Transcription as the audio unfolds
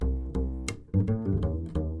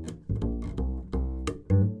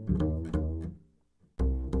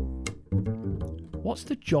What's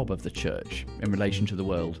the job of the church in relation to the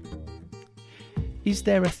world? Is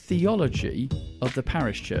there a theology of the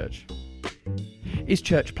parish church? Is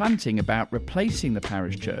church planting about replacing the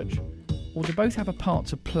parish church, or do both have a part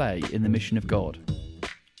to play in the mission of God?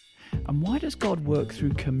 And why does God work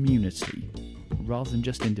through community rather than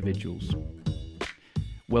just individuals?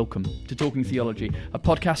 Welcome to Talking Theology, a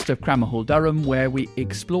podcast of Cranmer Hall, Durham, where we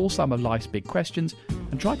explore some of life's big questions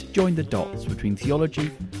and try to join the dots between theology,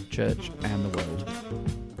 church and the world.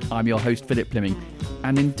 I'm your host, Philip Plimming,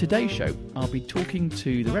 and in today's show, I'll be talking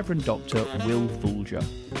to the Reverend Dr. Will Folger.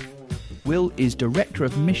 Will is Director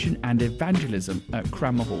of Mission and Evangelism at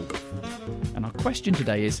Cranmer Hall. And our question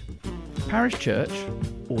today is, parish church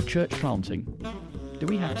or church planting? Do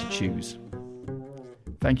we have to choose?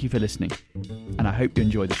 Thank you for listening, and I hope you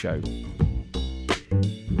enjoy the show.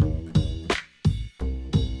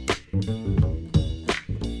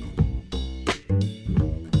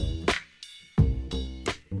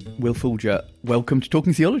 Will Folger, welcome to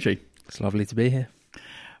Talking Theology. It's lovely to be here.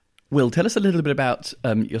 Will, tell us a little bit about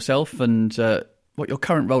yourself and what your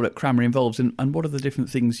current role at Cranmer involves, and what are the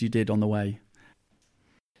different things you did on the way?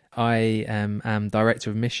 I am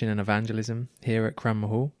Director of Mission and Evangelism here at Cranmer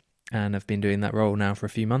Hall, and I've been doing that role now for a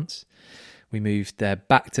few months. We moved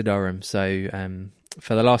back to Durham, so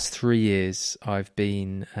for the last 3 years I've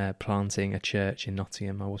been planting a church in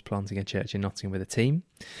Nottingham. I was planting a church in Nottingham with a team,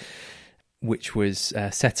 which was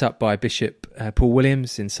set up by Bishop Paul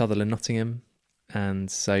Williams in Sutherland, Nottingham. And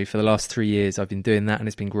so for the last 3 years I've been doing that, and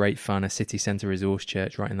it's been great fun, a city centre resource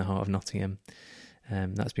church right in the heart of Nottingham.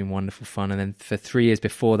 That's been wonderful fun. And then for 3 years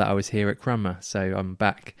before that I was here at Cranmer, so I'm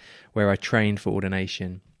back where I trained for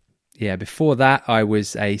ordination. Yeah, before that I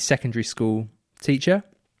was a secondary school teacher,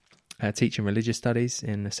 teaching religious studies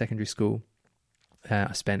in a secondary school.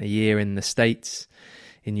 I spent a year in the States,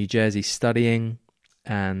 in New Jersey, studying,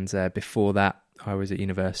 and before that I was at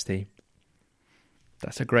university.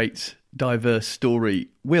 That's a great, diverse story.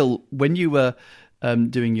 Will, when you were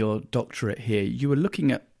doing your doctorate here, you were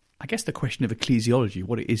looking at, I guess, the question of ecclesiology,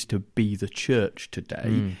 what it is to be the church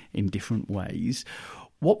today in different ways.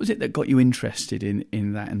 What was it that got you interested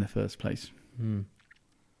in that in the first place?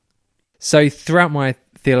 So throughout my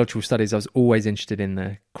theological studies, I was always interested in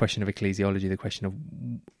the question of ecclesiology, the question of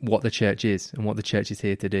what the church is and what the church is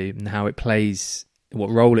here to do and how it plays,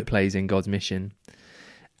 what role it plays in God's mission.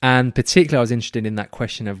 And particularly I was interested in that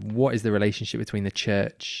question of what is the relationship between the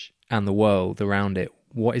church and the world around it.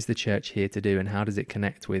 What is the church here to do, and how does it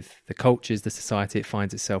connect with the cultures, the society it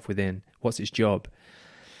finds itself within? What's its job?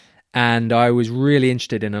 And I was really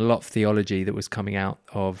interested in a lot of theology that was coming out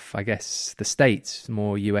of, I guess, the States,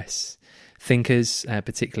 more US thinkers,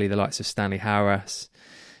 particularly the likes of Stanley Hauerwas,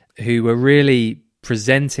 who were really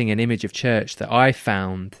presenting an image of church that I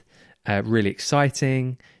found really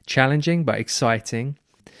exciting, challenging, but exciting.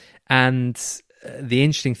 And the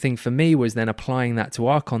interesting thing for me was then applying that to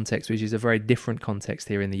our context, which is a very different context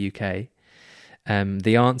here in the UK.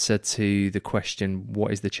 The answer to the question,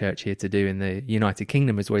 what is the church here to do in the United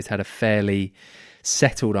Kingdom, has always had a fairly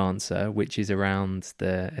settled answer, which is around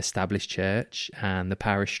the established church and the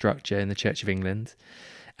parish structure in the Church of England.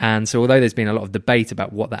 And so although there's been a lot of debate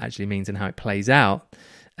about what that actually means and how it plays out,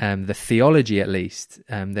 the theology at least,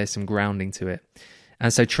 there's some grounding to it.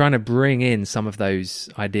 And so trying to bring in some of those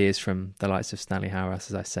ideas from the likes of Stanley Hauerwas,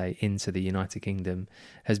 as I say, into the United Kingdom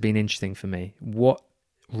has been interesting for me. What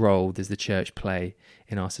role does the church play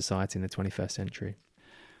in our society in the 21st century?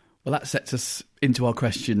 Well, that sets us into our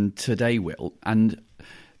question today, Will. And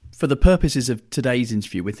for the purposes of today's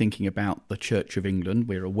interview, we're thinking about the Church of England.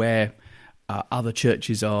 We're aware other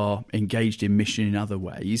churches are engaged in mission in other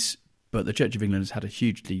ways, but the Church of England has had a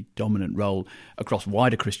hugely dominant role across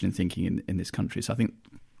wider Christian thinking in this country. So I think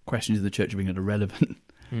questions of the Church of England are relevant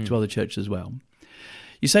to other churches as well.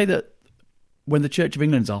 You say that when the Church of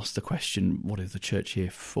England's asked the question, what is the church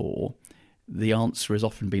here for? The answer has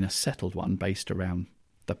often been a settled one based around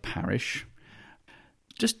the parish.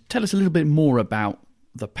 Just tell us a little bit more about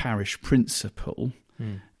the parish principle,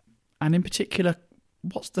 and in particular,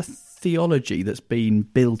 what's the theology that's been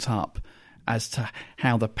built up as to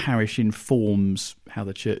how the parish informs how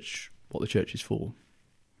the church, what the church is for?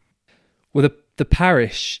 Well, the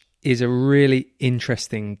parish is a really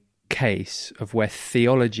interesting case of where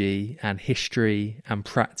theology and history and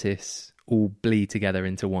practice all bleed together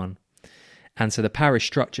into one. And so the parish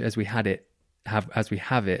structure as we have it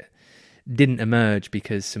didn't emerge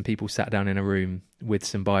because some people sat down in a room with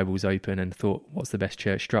some Bibles open and thought, what's the best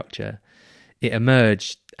church structure? It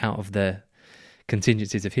emerged out of the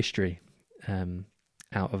contingencies of history,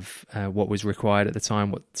 out of what was required at the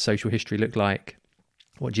time, what social history looked like,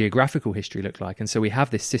 what geographical history looked like. And so we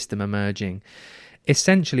have this system emerging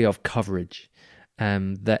essentially of coverage,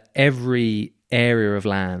 that every area of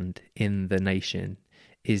land in the nation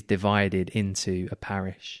is divided into a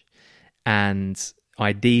parish, and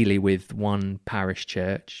ideally with one parish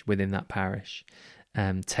church within that parish,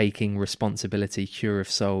 taking responsibility, cure of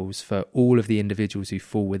souls for all of the individuals who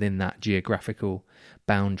fall within that geographical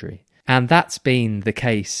boundary. And that's been the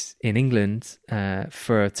case in England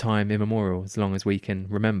for a time immemorial, as long as we can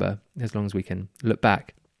remember, as long as we can look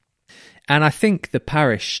back. And I think the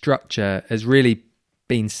parish structure has really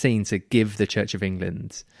been seen to give the Church of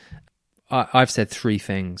England, I've said three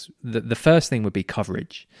things. The first thing would be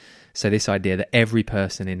coverage. So this idea that every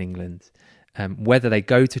person in England, whether they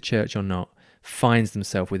go to church or not, finds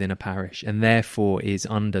themselves within a parish and therefore is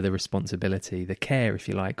under the responsibility, the care, if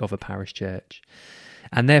you like, of a parish church.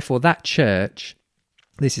 And therefore that church,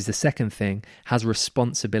 this is the second thing, has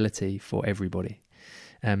responsibility for everybody.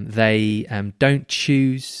 They don't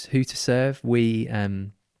choose who to serve.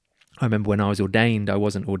 I remember when I was ordained, I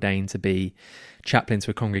wasn't ordained to be chaplain to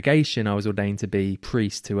a congregation. I was ordained to be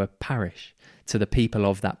priest to a parish, to the people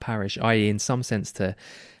of that parish, i.e. in some sense to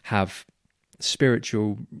have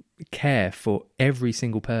spiritual care for every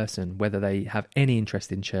single person, whether they have any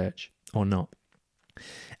interest in church or not.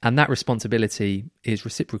 And that responsibility is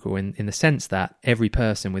reciprocal in the sense that every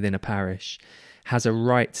person within a parish has a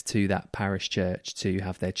right to that parish church, to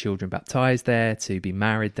have their children baptised there, to be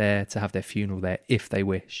married there, to have their funeral there if they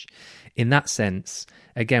wish. In that sense,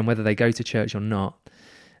 again, whether they go to church or not,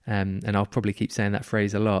 and I'll probably keep saying that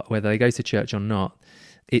phrase a lot, whether they go to church or not,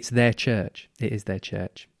 it's their church. It is their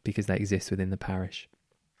church because they exist within the parish.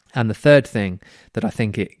 And the third thing that I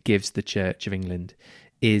think it gives the Church of England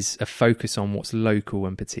is a focus on what's local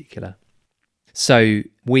and particular. So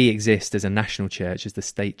we exist as a national church, as the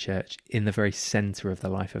state church, in the very centre of the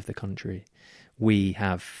life of the country. We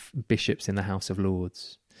have bishops in the House of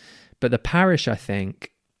Lords. But the parish, I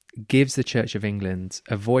think, gives the Church of England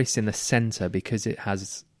a voice in the centre because it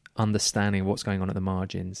has understanding of what's going on at the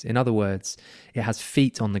margins. In other words, it has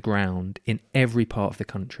feet on the ground in every part of the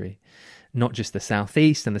country, not just the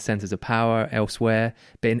southeast and the centres of power elsewhere,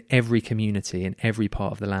 but in every community, in every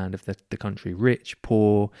part of the land of the country, rich,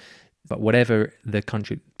 poor, but whatever the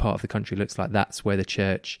country part of the country looks like, that's where the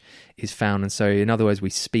church is found. And so, in other words, we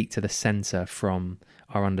speak to the centre from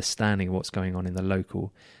our understanding of what's going on in the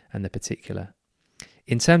local and the particular.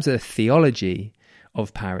 In terms of the theology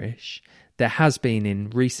of parish, there has been in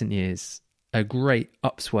recent years a great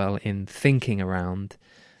upswell in thinking around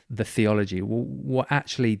the theology. Well, what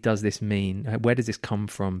actually does this mean? Where does this come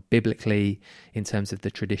from biblically in terms of the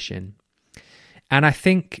tradition? And I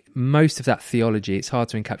think most of that theology, it's hard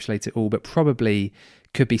to encapsulate it all, but probably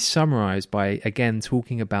could be summarised by, again,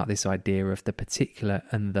 talking about this idea of the particular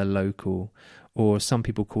and the local, or some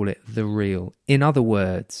people call it the real. In other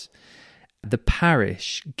words, the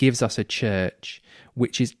parish gives us a church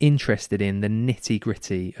which is interested in the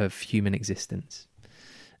nitty-gritty of human existence.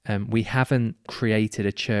 We haven't created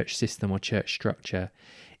a church system or church structure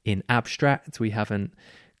in abstract. We haven't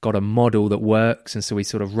got a model that works and so we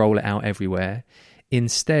sort of roll it out everywhere.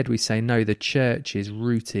 Instead, we say, no, the church is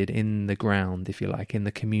rooted in the ground, if you like, in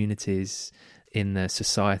the communities, in the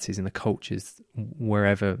societies, in the cultures,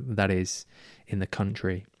 wherever that is in the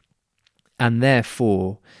country. And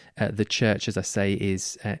therefore, the church, as I say,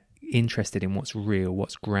 is interested in what's real,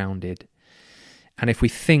 what's grounded. And if we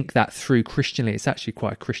think that through Christianly, it's actually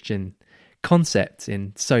quite a Christian concept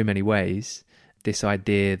in so many ways. This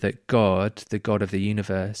idea that God, the God of the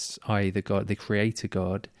universe, i.e. the God, the creator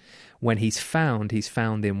God, when he's found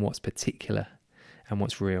in what's particular and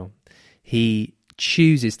what's real. He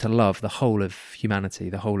chooses to love the whole of humanity,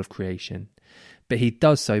 the whole of creation. But he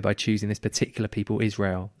does so by choosing this particular people,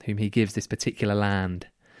 Israel, whom he gives this particular land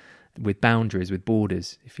with boundaries, with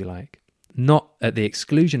borders, if you like. Not at the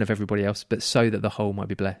exclusion of everybody else, but so that the whole might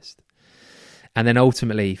be blessed. And then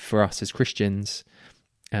ultimately, for us as Christians,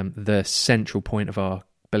 the central point of our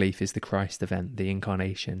belief is the Christ event, the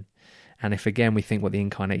incarnation. And if again we think what the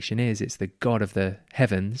incarnation is, it's the God of the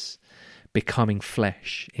heavens becoming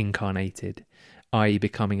flesh, incarnated, i.e.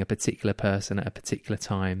 becoming a particular person at a particular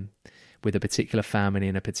time, with a particular family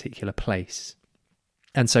in a particular place.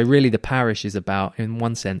 And so really the parish is about, in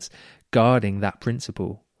one sense, guarding that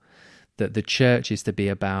principle, that the church is to be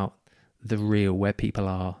about the real, where people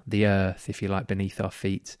are, the earth, if you like, beneath our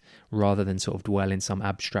feet, rather than sort of dwell in some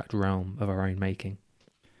abstract realm of our own making.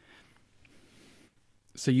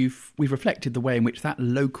 So we've reflected the way in which that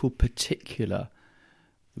local, particular,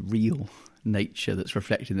 real nature that's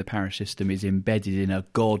reflected in the parish system is embedded in a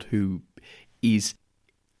God who is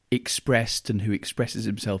expressed and who expresses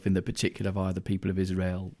himself in the particular via the people of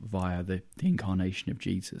Israel, via the incarnation of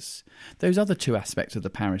Jesus. Those other two aspects of the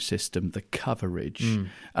parish system, the coverage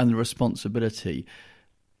and the responsibility,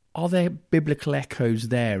 are there biblical echoes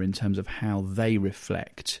there in terms of how they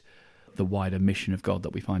reflect the wider mission of God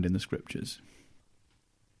that we find in the scriptures?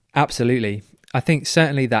 Absolutely. I think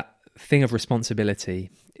certainly that thing of responsibility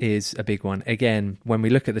is a big one. Again, when we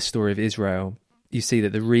look at the story of Israel, you see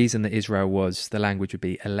that the reason that Israel was, the language would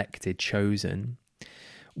be elected, chosen,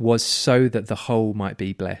 was so that the whole might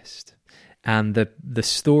be blessed. And the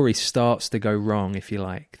story starts to go wrong, if you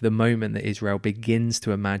like, the moment that Israel begins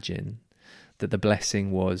to imagine that the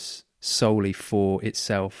blessing was solely for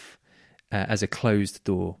itself as a closed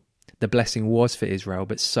door. The blessing was for Israel,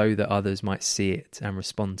 but so that others might see it and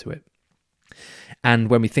respond to it. And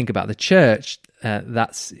when we think about the church,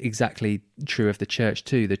 that's exactly true of the church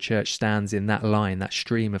too. The church stands in that line, that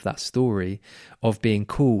stream of that story of being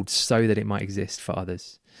called so that it might exist for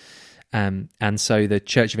others. And so the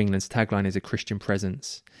Church of England's tagline is a Christian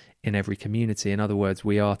presence in every community. In other words,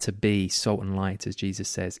 we are to be salt and light, as Jesus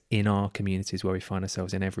says, in our communities where we find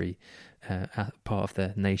ourselves in every part of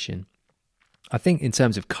the nation. I think in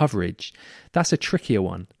terms of coverage, that's a trickier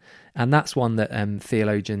one. And that's one that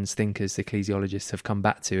theologians, thinkers, ecclesiologists have come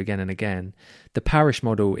back to again and again. The parish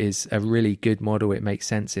model is a really good model. It makes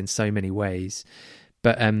sense in so many ways.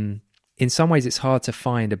 But in some ways, it's hard to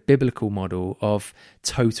find a biblical model of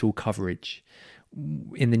total coverage.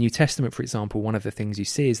 In the New Testament, for example, one of the things you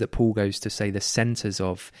see is that Paul goes to, say, the centres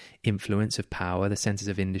of influence, of power, the centres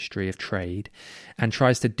of industry, of trade, and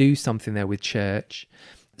tries to do something there with church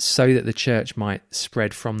so that the church might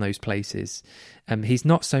spread from those places. He's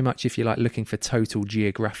not so much, if you like, looking for total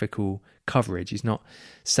geographical coverage. He's not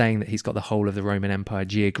saying that he's got the whole of the Roman Empire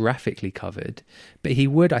geographically covered, but he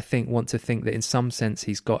would, I think, want to think that in some sense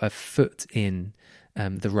he's got a foot in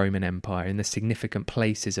the Roman Empire, in the significant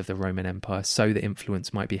places of the Roman Empire, so that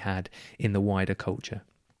influence might be had in the wider culture.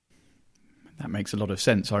 That makes a lot of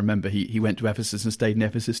sense. I remember he went to Ephesus and stayed in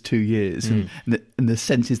Ephesus 2 years. And the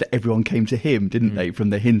sense is that everyone came to him, didn't they,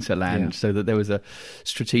 from the hinterland, so that there was a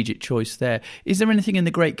strategic choice there. Is there anything in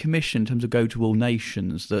the Great Commission in terms of go to all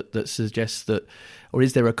nations that suggests that, or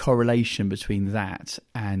is there a correlation between that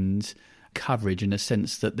and coverage, in a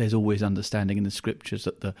sense that there's always understanding in the scriptures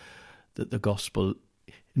that the gospel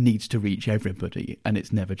needs to reach everybody and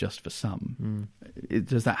it's never just for some?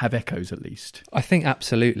 Does that have echoes, at least? I think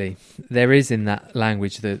absolutely. There is in that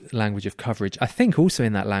language the language of coverage. I think also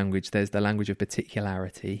in that language there's the language of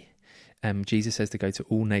particularity. Jesus says to go to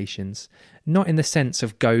all nations, not in the sense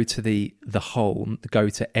of go to the whole, go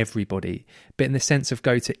to everybody, but in the sense of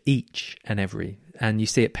go to each and every. And you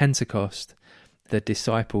see at Pentecost, the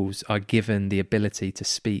disciples are given the ability to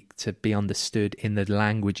speak, to be understood in the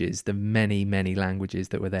languages, the many, many languages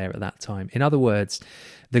that were there at that time. In other words,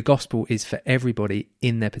 the gospel is for everybody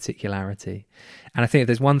in their particularity. And I think if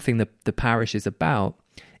there's one thing that the parish is about,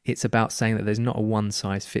 it's about saying that there's not a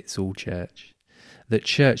one-size-fits-all church. That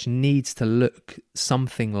church needs to look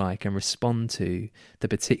something like and respond to the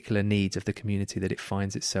particular needs of the community that it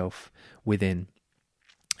finds itself within.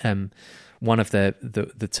 One of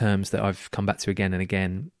the terms that I've come back to again and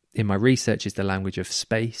again in my research is the language of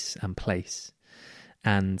space and place.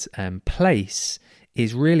 And place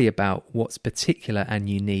is really about what's particular and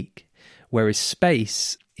unique, whereas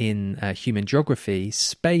space in human geography,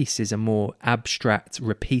 space is a more abstract,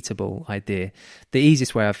 repeatable idea. The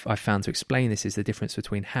easiest way I've found to explain this is the difference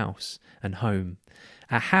between house and home.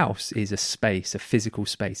 A house is a space, a physical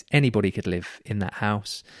space. Anybody could live in that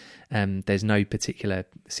house. There's no particular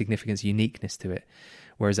significance, uniqueness to it.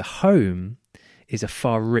 Whereas a home is a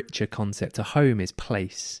far richer concept. A home is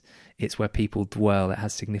place. It's where people dwell. It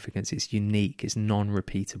has significance. It's unique. It's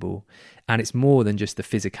non-repeatable. And it's more than just the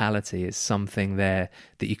physicality. It's something there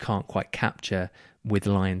that you can't quite capture with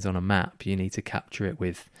lines on a map. You need to capture it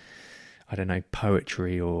with, I don't know,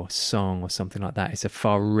 poetry or song or something like that. It's a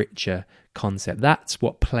far richer concept. That's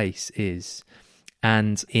what place is.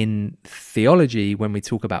 And in theology, when we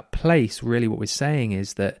talk about place, really what we're saying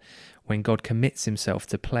is that when God commits himself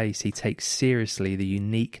to place, he takes seriously the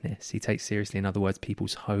uniqueness. He takes seriously, in other words,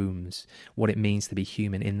 people's homes, what it means to be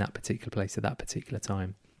human in that particular place at that particular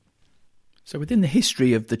time. So within the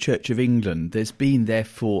history of the Church of England, there's been,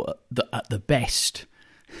 therefore, at the best,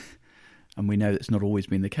 and we know that's not always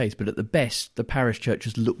been the case, but at the best, the parish church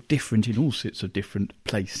has looked different in all sorts of different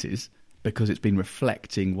places, because it's been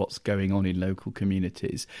reflecting what's going on in local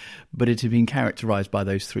communities. But it has been characterised by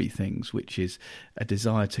those three things, which is a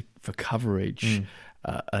desire for coverage,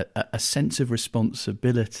 a sense of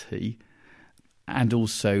responsibility, and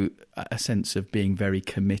also a sense of being very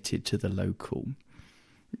committed to the local.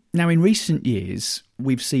 Now, in recent years,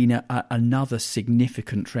 we've seen another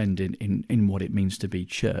significant trend in what it means to be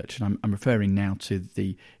church. And I'm referring now to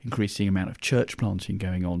the increasing amount of church planting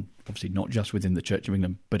going on, obviously not just within the Church of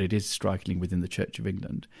England, but it is strikingly within the Church of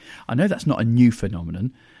England. I know that's not a new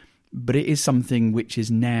phenomenon, but it is something which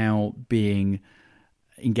is now being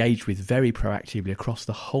engaged with very proactively across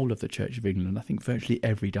the whole of the Church of England. I think virtually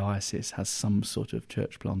every diocese has some sort of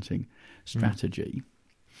church planting strategy.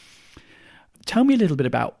 Tell me a little bit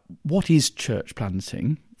about what is church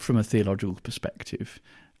planting from a theological perspective,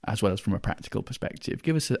 as well as from a practical perspective.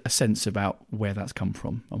 Give us a sense about where that's come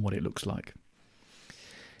from and what it looks like.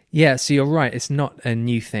 Yeah, so you're right. It's not a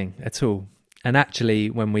new thing at all. And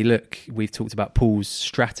actually, when we look, we've talked about Paul's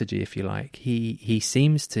strategy, if you like. He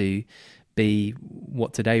seems to be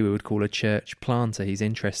what today we would call a church planter. He's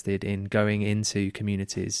interested in going into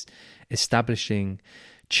communities, establishing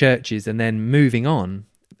churches, and then moving on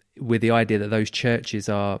with the idea that those churches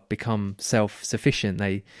become self-sufficient.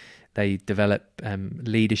 They develop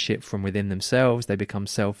leadership from within themselves, they become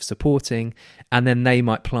self-supporting, and then they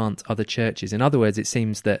might plant other churches. In other words, it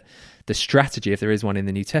seems that the strategy, if there is one in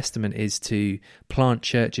the New Testament, is to plant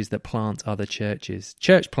churches that plant other churches.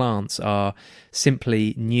 Church plants are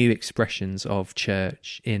simply new expressions of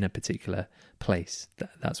church in a particular place.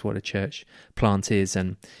 That's what a church plant is,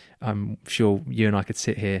 and I'm sure you and I could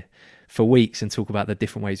sit here for weeks and talk about the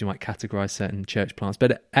different ways we might categorize certain church plants.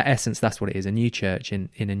 But at essence, that's what it is, a new church in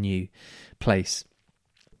a new place.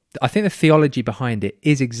 I think the theology behind it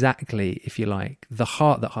is exactly, if you like, the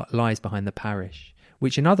heart that lies behind the parish,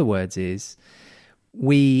 which in other words is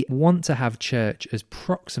we want to have church as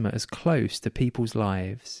proximate, as close to people's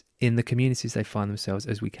lives in the communities they find themselves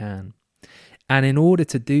as we can. And in order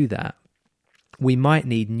to do that, we might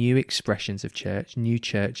need new expressions of church, new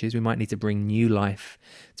churches. We might need to bring new life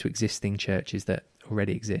to existing churches that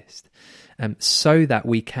already exist, so that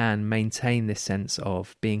we can maintain this sense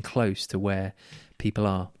of being close to where people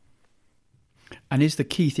are. And is the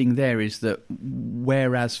key thing there is that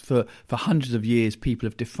whereas for hundreds of years people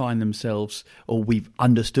have defined themselves, or we've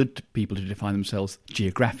understood people to define themselves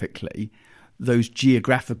geographically, those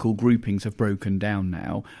geographical groupings have broken down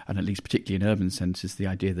now, and at least particularly in urban centres, the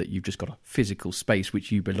idea that you've just got a physical space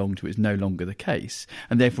which you belong to is no longer the case.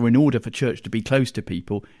 And therefore, in order for church to be close to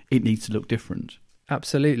people, it needs to look different.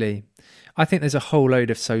 Absolutely. I think there's a whole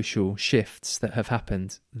load of social shifts that have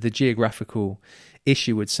happened. The geographical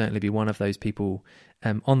issue would certainly be one of those. People,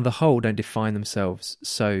 on the whole, don't define themselves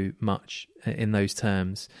so much in those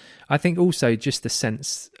terms. I think also just the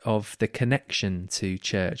sense of the connection to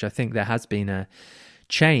church. I think there has been a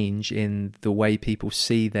change in the way people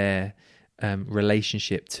see their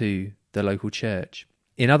relationship to the local church.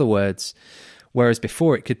 In other words, whereas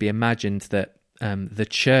before it could be imagined that the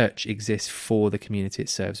church exists for the community it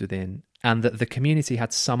serves within, and that the community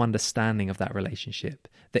had some understanding of that relationship,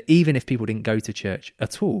 that even if people didn't go to church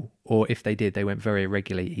at all, or if they did, they went very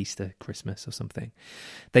irregularly, Easter, Christmas or something,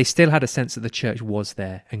 they still had a sense that the church was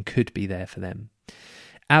there and could be there for them.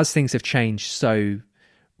 As things have changed so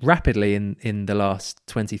rapidly in the last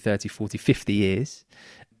 20, 30, 40, 50 years,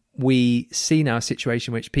 we see now a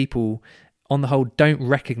situation in which people, on the whole, don't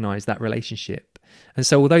recognise that relationship. And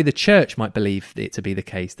so although the church might believe it to be the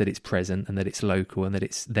case, that it's present and that it's local and that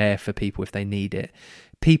it's there for people if they need it,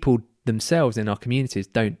 people themselves in our communities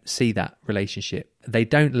don't see that relationship. They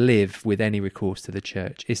don't live with any recourse to the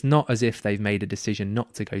church. It's not as if they've made a decision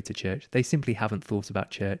not to go to church. They simply haven't thought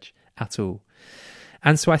about church at all.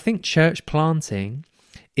 And so I think church planting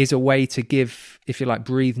is a way to give, if you like,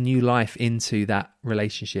 breathe new life into that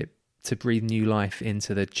relationship, to breathe new life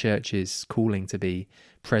into the church's calling to be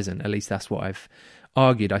present. At least that's what I've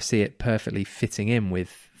argued. I see it perfectly fitting in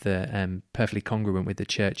with the perfectly congruent with the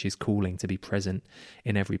church's calling to be present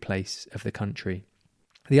in every place of the country.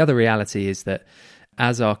 The other reality is that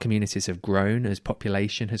as our communities have grown, as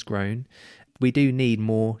population has grown, we do need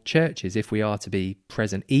more churches. If we are to be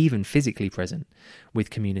present, even physically present with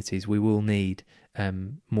communities, we will need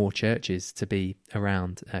more churches to be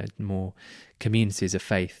around, more communities of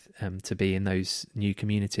faith to be in those new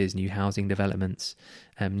communities, new housing developments,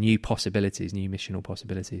 new possibilities, new missional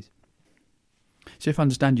possibilities. So if I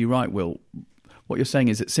understand you right, Will, what you're saying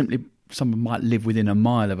is that simply someone might live within a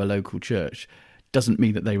mile of a local church doesn't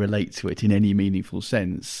mean that they relate to it in any meaningful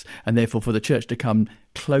sense. And therefore, for the church to come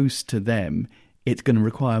close to them, it's going to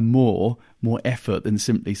require more effort than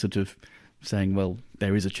simply sort of saying, well,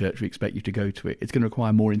 there is a church, we expect you to go to it. It's going to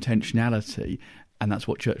require more intentionality, and that's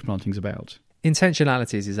what church planting is about.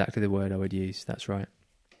 Intentionality is exactly the word I would use. That's right.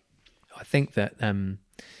 I think that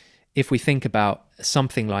if we think about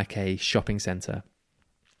something like a shopping centre,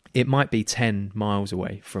 it might be 10 miles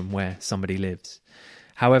away from where somebody lives.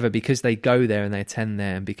 However, because they go there and they attend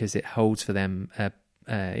there, and because it holds for them,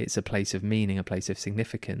 it's a place of meaning, a place of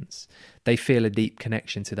significance, they feel a deep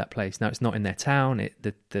connection to that place. Now, it's not in their town.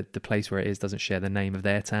 The place where it is doesn't share the name of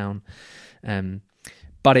their town,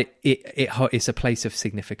 but it's a place of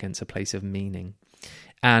significance, a place of meaning.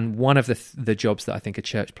 And one of the jobs that I think a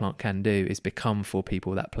church plant can do is become for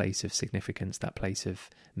people that place of significance, that place of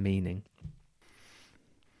meaning.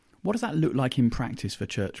 What does that look like in practice for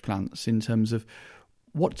church plants, in terms of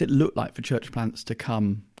what does it look like for church plants to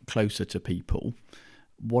come closer to people?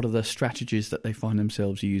 What are the strategies that they find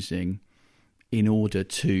themselves using in order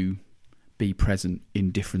to be present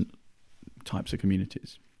in different types of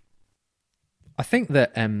communities? I think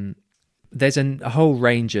that there's a whole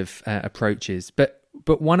range of approaches, but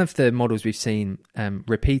one of the models we've seen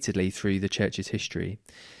repeatedly through the church's history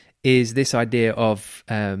is this idea of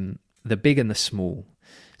the big and the small.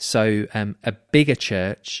 So a bigger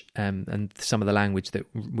church, and some of the language that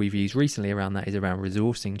we've used recently around that is around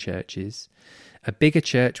resourcing churches. A bigger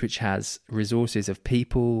church which has resources of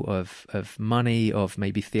people, of money, of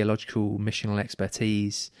maybe theological, missional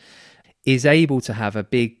expertise, is able to have a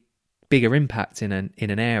bigger impact in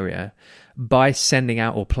an area by sending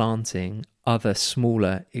out or planting other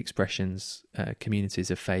smaller expressions, communities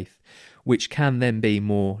of faith, which can then be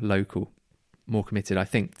more local, more committed. I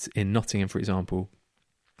think in Nottingham, for example,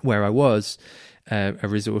 where I was, a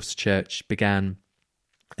resource church began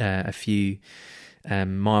a few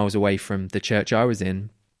miles away from the church I was in,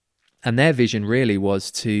 and their vision really was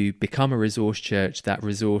to become a resource church that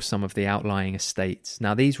resourced some of the outlying estates.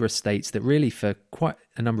 Now, these were estates that really for quite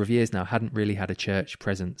a number of years now hadn't really had a church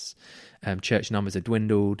presence. Church numbers had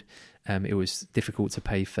dwindled. It was difficult to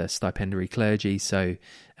pay for stipendiary clergy, so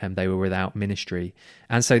they were without ministry.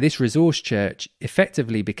 And so this resource church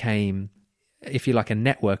effectively became, if you like, a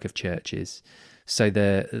network of churches. So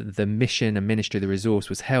the mission and ministry of the resource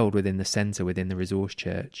was held within the centre, within the resource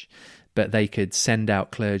church, but they could send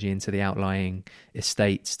out clergy into the outlying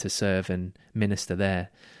estates to serve and minister there.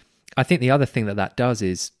 I think the other thing that does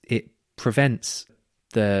is it prevents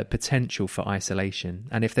the potential for isolation.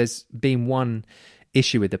 And if there's been one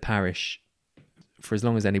issue with the parish for as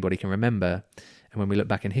long as anybody can remember, and when we look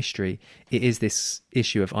back in history, it is this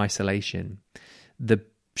issue of isolation. The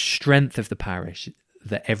strength of the parish,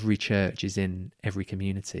 that every church is in every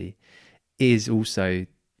community, is also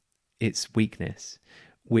its weakness,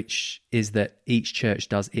 which is that each church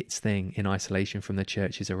does its thing in isolation from the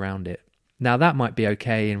churches around it. Now, that might be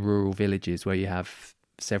okay in rural villages where you have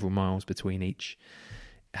several miles between each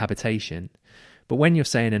habitation, but when you're,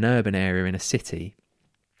 say, in an urban area in a city,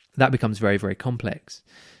 that becomes very, very complex,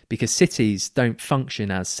 because cities don't function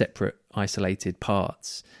as separate, isolated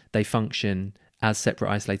parts. They function as separate,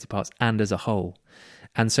 isolated parts and as a whole.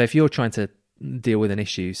 And so if you're trying to deal with an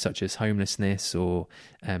issue such as homelessness or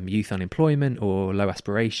youth unemployment or low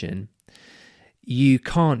aspiration, you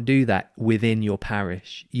can't do that within your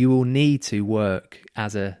parish. You will need to work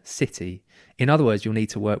as a city. In other words, you'll need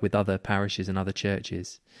to work with other parishes and other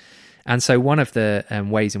churches. And so one of the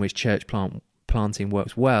ways in which church planting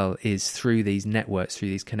works well is through these networks, through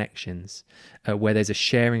these connections, where there's a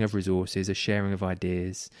sharing of resources, a sharing of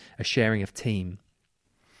ideas, a sharing of team.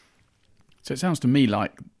 So it sounds to me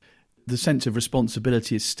like the sense of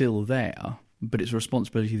responsibility is still there, but it's a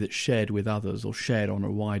responsibility that's shared with others or shared on a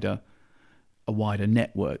wider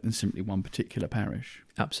network than simply one particular parish.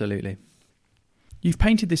 Absolutely. You've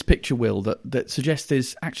painted this picture, Will, that suggests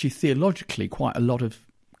there's actually theologically quite a lot of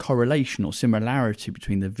correlation or similarity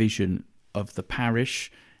between the vision of the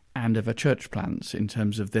parish and of a church plant, in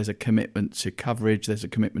terms of there's a commitment to coverage, there's a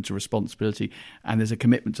commitment to responsibility, and there's a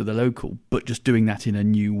commitment to the local, but just doing that in a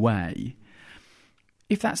new way.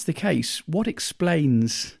 If that's the case, what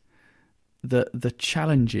explains the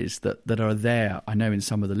challenges that are there, I know, in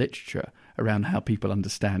some of the literature around how people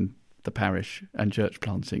understand the parish and church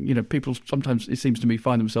planting? You know, people sometimes, it seems to me,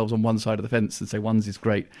 find themselves on one side of the fence and say one's is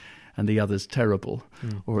great and the other's terrible,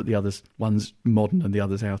 or the other's, one's modern and the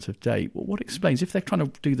other's out of date. Well, what explains, if they're trying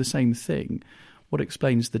to do the same thing, what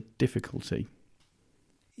explains the difficulty?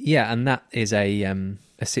 Yeah, and that is a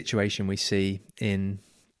situation we see in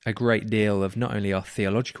a great deal of not only our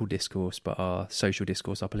theological discourse, but our social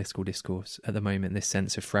discourse, our political discourse at the moment, this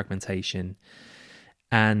sense of fragmentation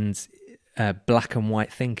and black and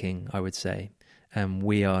white thinking, I would say.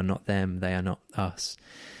 We are not them, they are not us.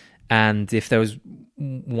 And if there was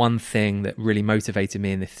one thing that really motivated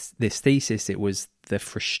me in this thesis, it was the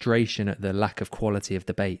frustration at the lack of quality of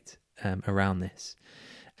debate around this.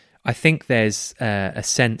 I think there's a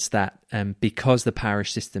sense that because the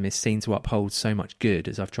parish system is seen to uphold so much good,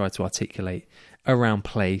 as I've tried to articulate, around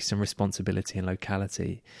place and responsibility and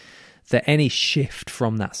locality, that any shift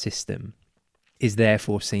from that system is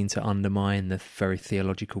therefore seen to undermine the very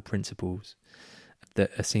theological principles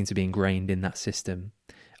that are seen to be ingrained in that system.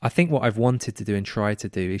 I think what I've wanted to do and try to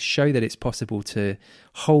do is show that it's possible to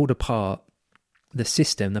hold apart the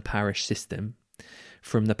system, the parish system,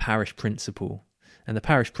 from the parish principle. And the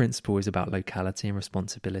parish principle is about locality and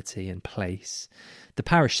responsibility and place. The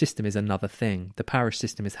parish system is another thing. The parish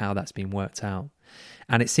system is how that's been worked out.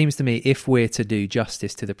 And it seems to me if we're to do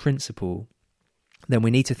justice to the principle, then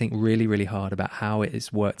we need to think really, really hard about how it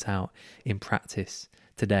is worked out in practice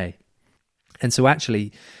today. And so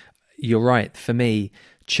actually, you're right, for me,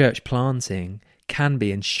 church planting can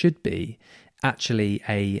be and should be actually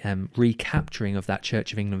a recapturing of that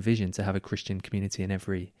Church of England vision to have a Christian community in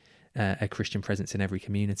every a Christian presence in every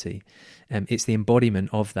community. It's the embodiment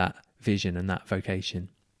of that vision and that vocation.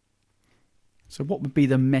 So what would be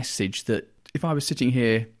the message that, if I was sitting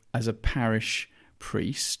here as a parish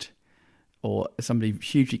priest or somebody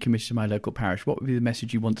hugely committed to my local parish, what would be the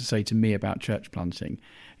message you want to say to me about church planting?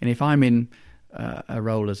 And if I'm in a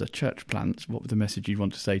role as a church plant, what would the message you'd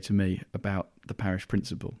want to say to me about the parish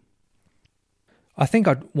principle? I think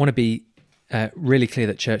I'd want to be really clear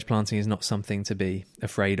that church planting is not something to be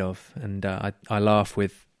afraid of. And I laugh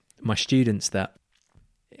with my students that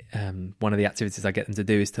one of the activities I get them to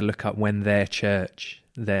do is to look up when their church,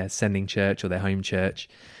 their sending church or their home church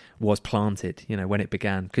was planted, when it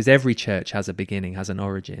began. Because every church has a beginning, has an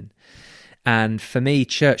origin. And for me,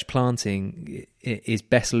 church planting is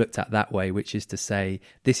best looked at that way, which is to say,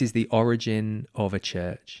 this is the origin of a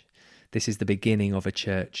church. This is the beginning of a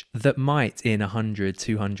church that might, in 100,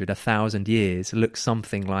 200, 1,000 years, look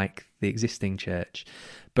something like the existing church.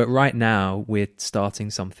 But right now, we're starting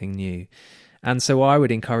something new. And so I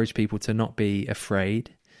would encourage people to not be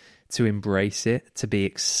afraid, to embrace it, to be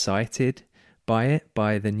excited by it,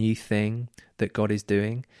 by the new thing that God is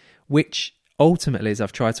doing, which ultimately, as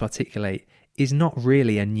I've tried to articulate, is not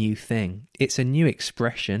really a new thing. It's a new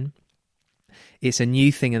expression. It's a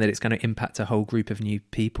new thing in that it's going to impact a whole group of new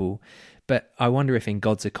people. But I wonder if in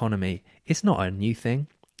God's economy, it's not a new thing.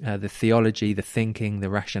 The theology, the thinking, the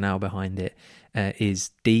rationale behind it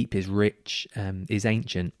is deep, is rich, is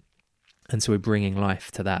ancient. And so we're bringing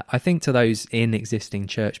life to that. I think to those in existing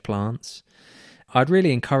church plants, I'd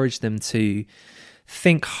really encourage them to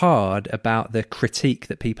think hard about the critique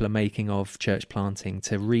that people are making of church planting,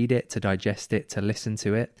 to read it, to digest it, to listen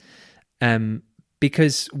to it.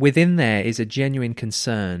 Because within there is a genuine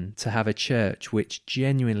concern to have a church which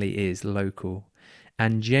genuinely is local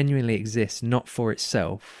and genuinely exists not for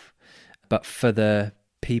itself, but for the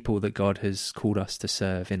people that God has called us to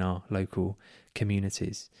serve in our local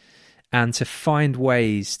communities. And to find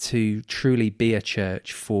ways to truly be a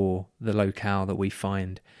church for the locale that we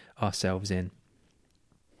find ourselves in.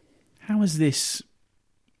 How has this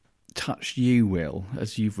touched you, Will,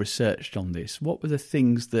 as you've researched on this? What were the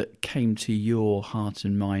things that came to your heart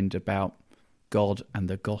and mind about God and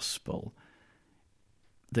the gospel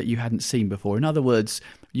that you hadn't seen before? In other words,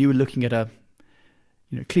 you were looking at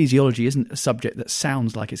ecclesiology isn't a subject that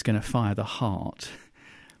sounds like it's going to fire the heart,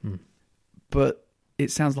 but it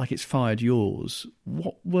sounds like it's fired yours.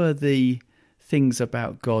 What were the things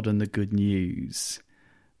about God and the good news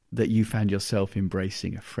that you found yourself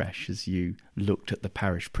embracing afresh as you looked at the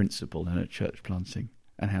parish principle and at church planting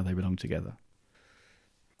and how they belong together?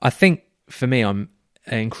 I think for me, I'm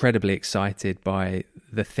incredibly excited by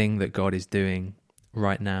the thing that God is doing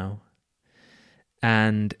right now.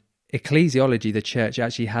 And ecclesiology, the church,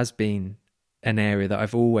 actually has been an area that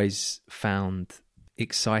I've always found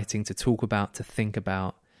exciting to talk about, to think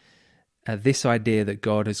about. This idea that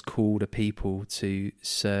God has called a people to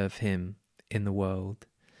serve him in the world.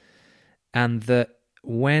 And that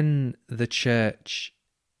when the church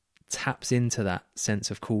taps into that sense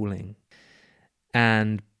of calling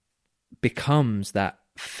and becomes that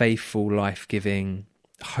faithful, life-giving,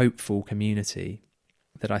 hopeful community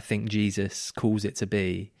that I think Jesus calls it to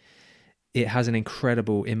be, it has an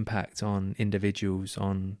incredible impact on individuals,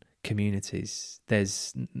 on communities.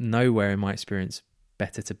 There's nowhere in my experience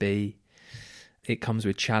better to be. It comes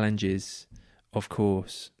with challenges, of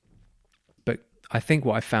course. But I think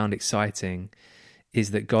what I found exciting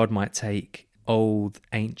is that God might take old,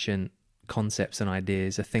 ancient concepts and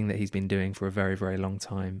ideas, a thing that he's been doing for a very, very long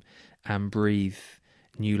time, and breathe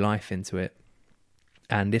new life into it.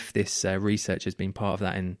 And if this research has been part of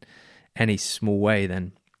that in any small way,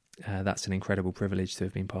 then that's an incredible privilege to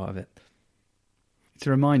have been part of it. It's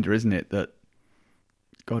a reminder, isn't it, that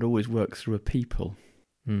God always works through a people.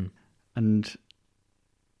 And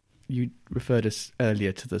you referred us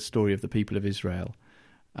earlier to the story of the people of Israel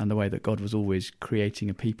and the way that God was always creating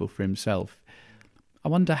a people for himself. I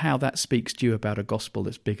wonder how that speaks to you about a gospel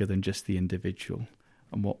that's bigger than just the individual,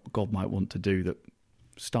 and what God might want to do that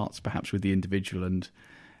starts perhaps with the individual, and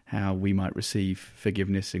how we might receive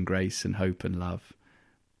forgiveness and grace and hope and love,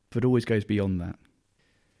 but always goes beyond that.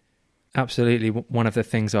 Absolutely. One of the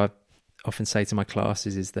things I often say to my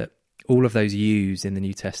classes is that all of those yous in the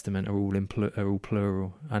New Testament are all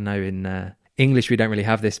plural. I know in English we don't really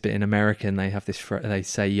have this, but in American they have this. They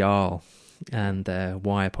say y'all and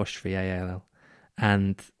Y''ALL,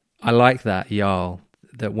 and I like that y'all.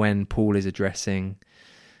 That when Paul is addressing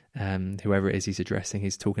whoever it is he's addressing,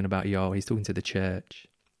 he's talking about y'all. He's talking to the church,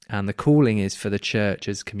 and the calling is for the church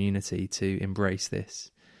as community to embrace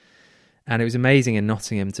this. And it was amazing in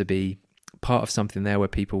Nottingham to be part of something there where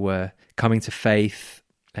people were coming to faith,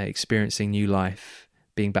 experiencing new life,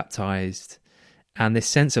 being baptized, and this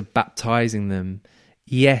sense of baptizing them,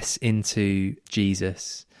 yes, into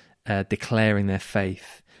Jesus, declaring their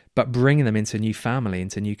faith, but bringing them into a new family,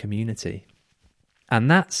 into new community. And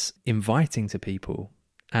that's inviting to people.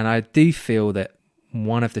 And I do feel that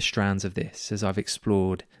one of the strands of this, as I've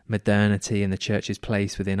explored modernity and the church's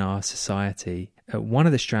place within our society, one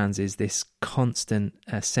of the strands is this constant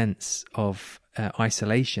sense of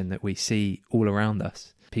isolation that we see all around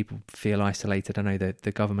us. People feel isolated. I know that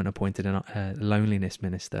the government appointed a loneliness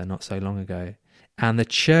minister not so long ago. And the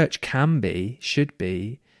church should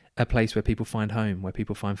be a place where people find home, where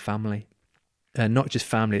people find family. Not just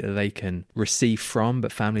family that they can receive from,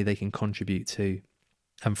 but family they can contribute to.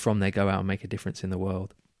 And from there go out and make a difference in the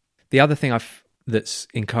world. The other thing that's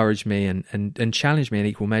encouraged me and challenged me in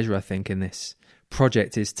equal measure, I think, in this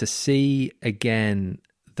project is to see again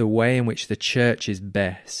the way in which the church is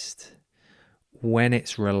best when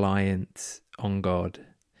it's reliant on God.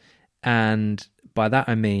 And by that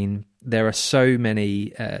I mean there are so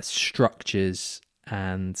many structures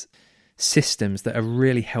and systems that are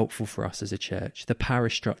really helpful for us as a church. The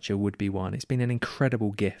parish structure would be one. It's been an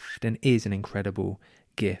incredible gift and is an incredible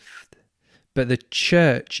gift. But the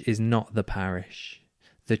church is not the parish.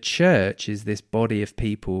 The church is this body of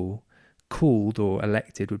people called, or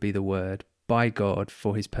elected would be the word, by God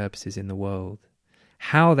for his purposes in the world.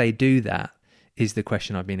 How they do that is the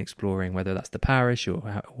question I've been exploring, whether that's the parish or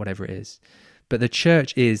whatever it is. But the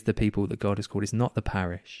church is the people that God has called. It's not the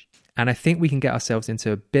parish. And I think we can get ourselves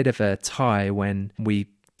into a bit of a tie when we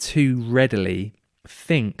too readily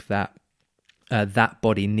think that that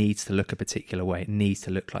body needs to look a particular way. It needs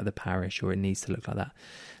to look like the parish, or it needs to look like that.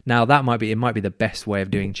 Now, it might be the best way of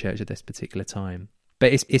doing church at this particular time.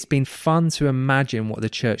 But it's been fun to imagine what the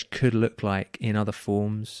church could look like in other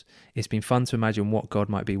forms. It's been fun to imagine what God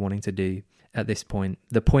might be wanting to do at this point.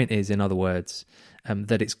 The point is, in other words,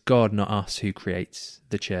 that it's God, not us, who creates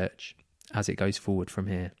the church as it goes forward from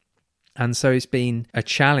here. And so it's been a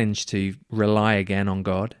challenge to rely again on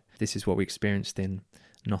God. This is what we experienced in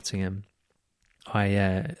Nottingham.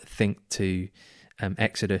 I think to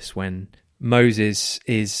Exodus, when Moses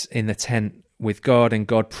is in the tent with God and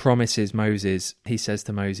God promises Moses, he says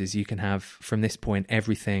to Moses, you can have from this point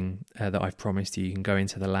everything that I've promised you. You can go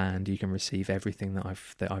into the land, you can receive everything that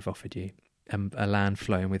I've offered you, a land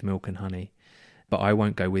flowing with milk and honey. But I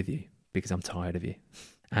won't go with you because I'm tired of you.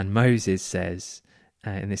 And Moses says,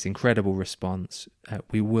 in this incredible response,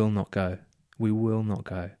 we will not go. We will not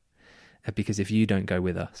go. Because if you don't go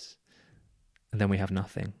with us, then we have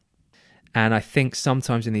nothing. And I think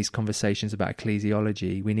sometimes in these conversations about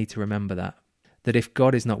ecclesiology, we need to remember that if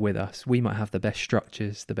God is not with us, we might have the best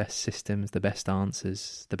structures, the best systems, the best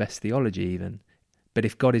answers, the best theology even. But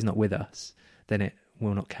if God is not with us, then it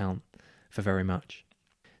will not count for very much.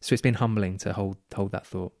 So it's been humbling to hold that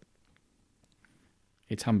thought.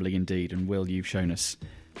 It's humbling indeed. And Will, you've shown us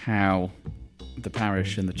how the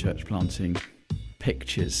parish and the church planting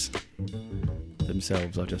pictures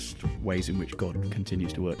themselves are just ways in which God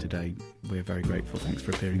continues to work today. We're very grateful. Thanks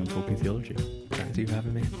for appearing on Talking Theology. Thank you for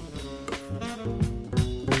having me.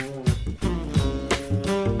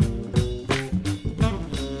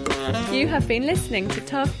 You have been listening to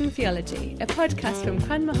Talking Theology, a podcast from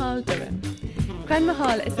Cranmer Hall, Durham. Cranmer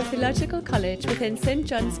Hall is a theological college within St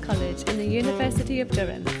John's College in the University of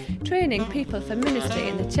Durham, training people for ministry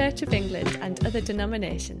in the Church of England and other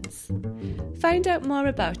denominations. Find out more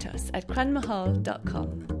about us at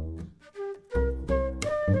cranmerhall.com.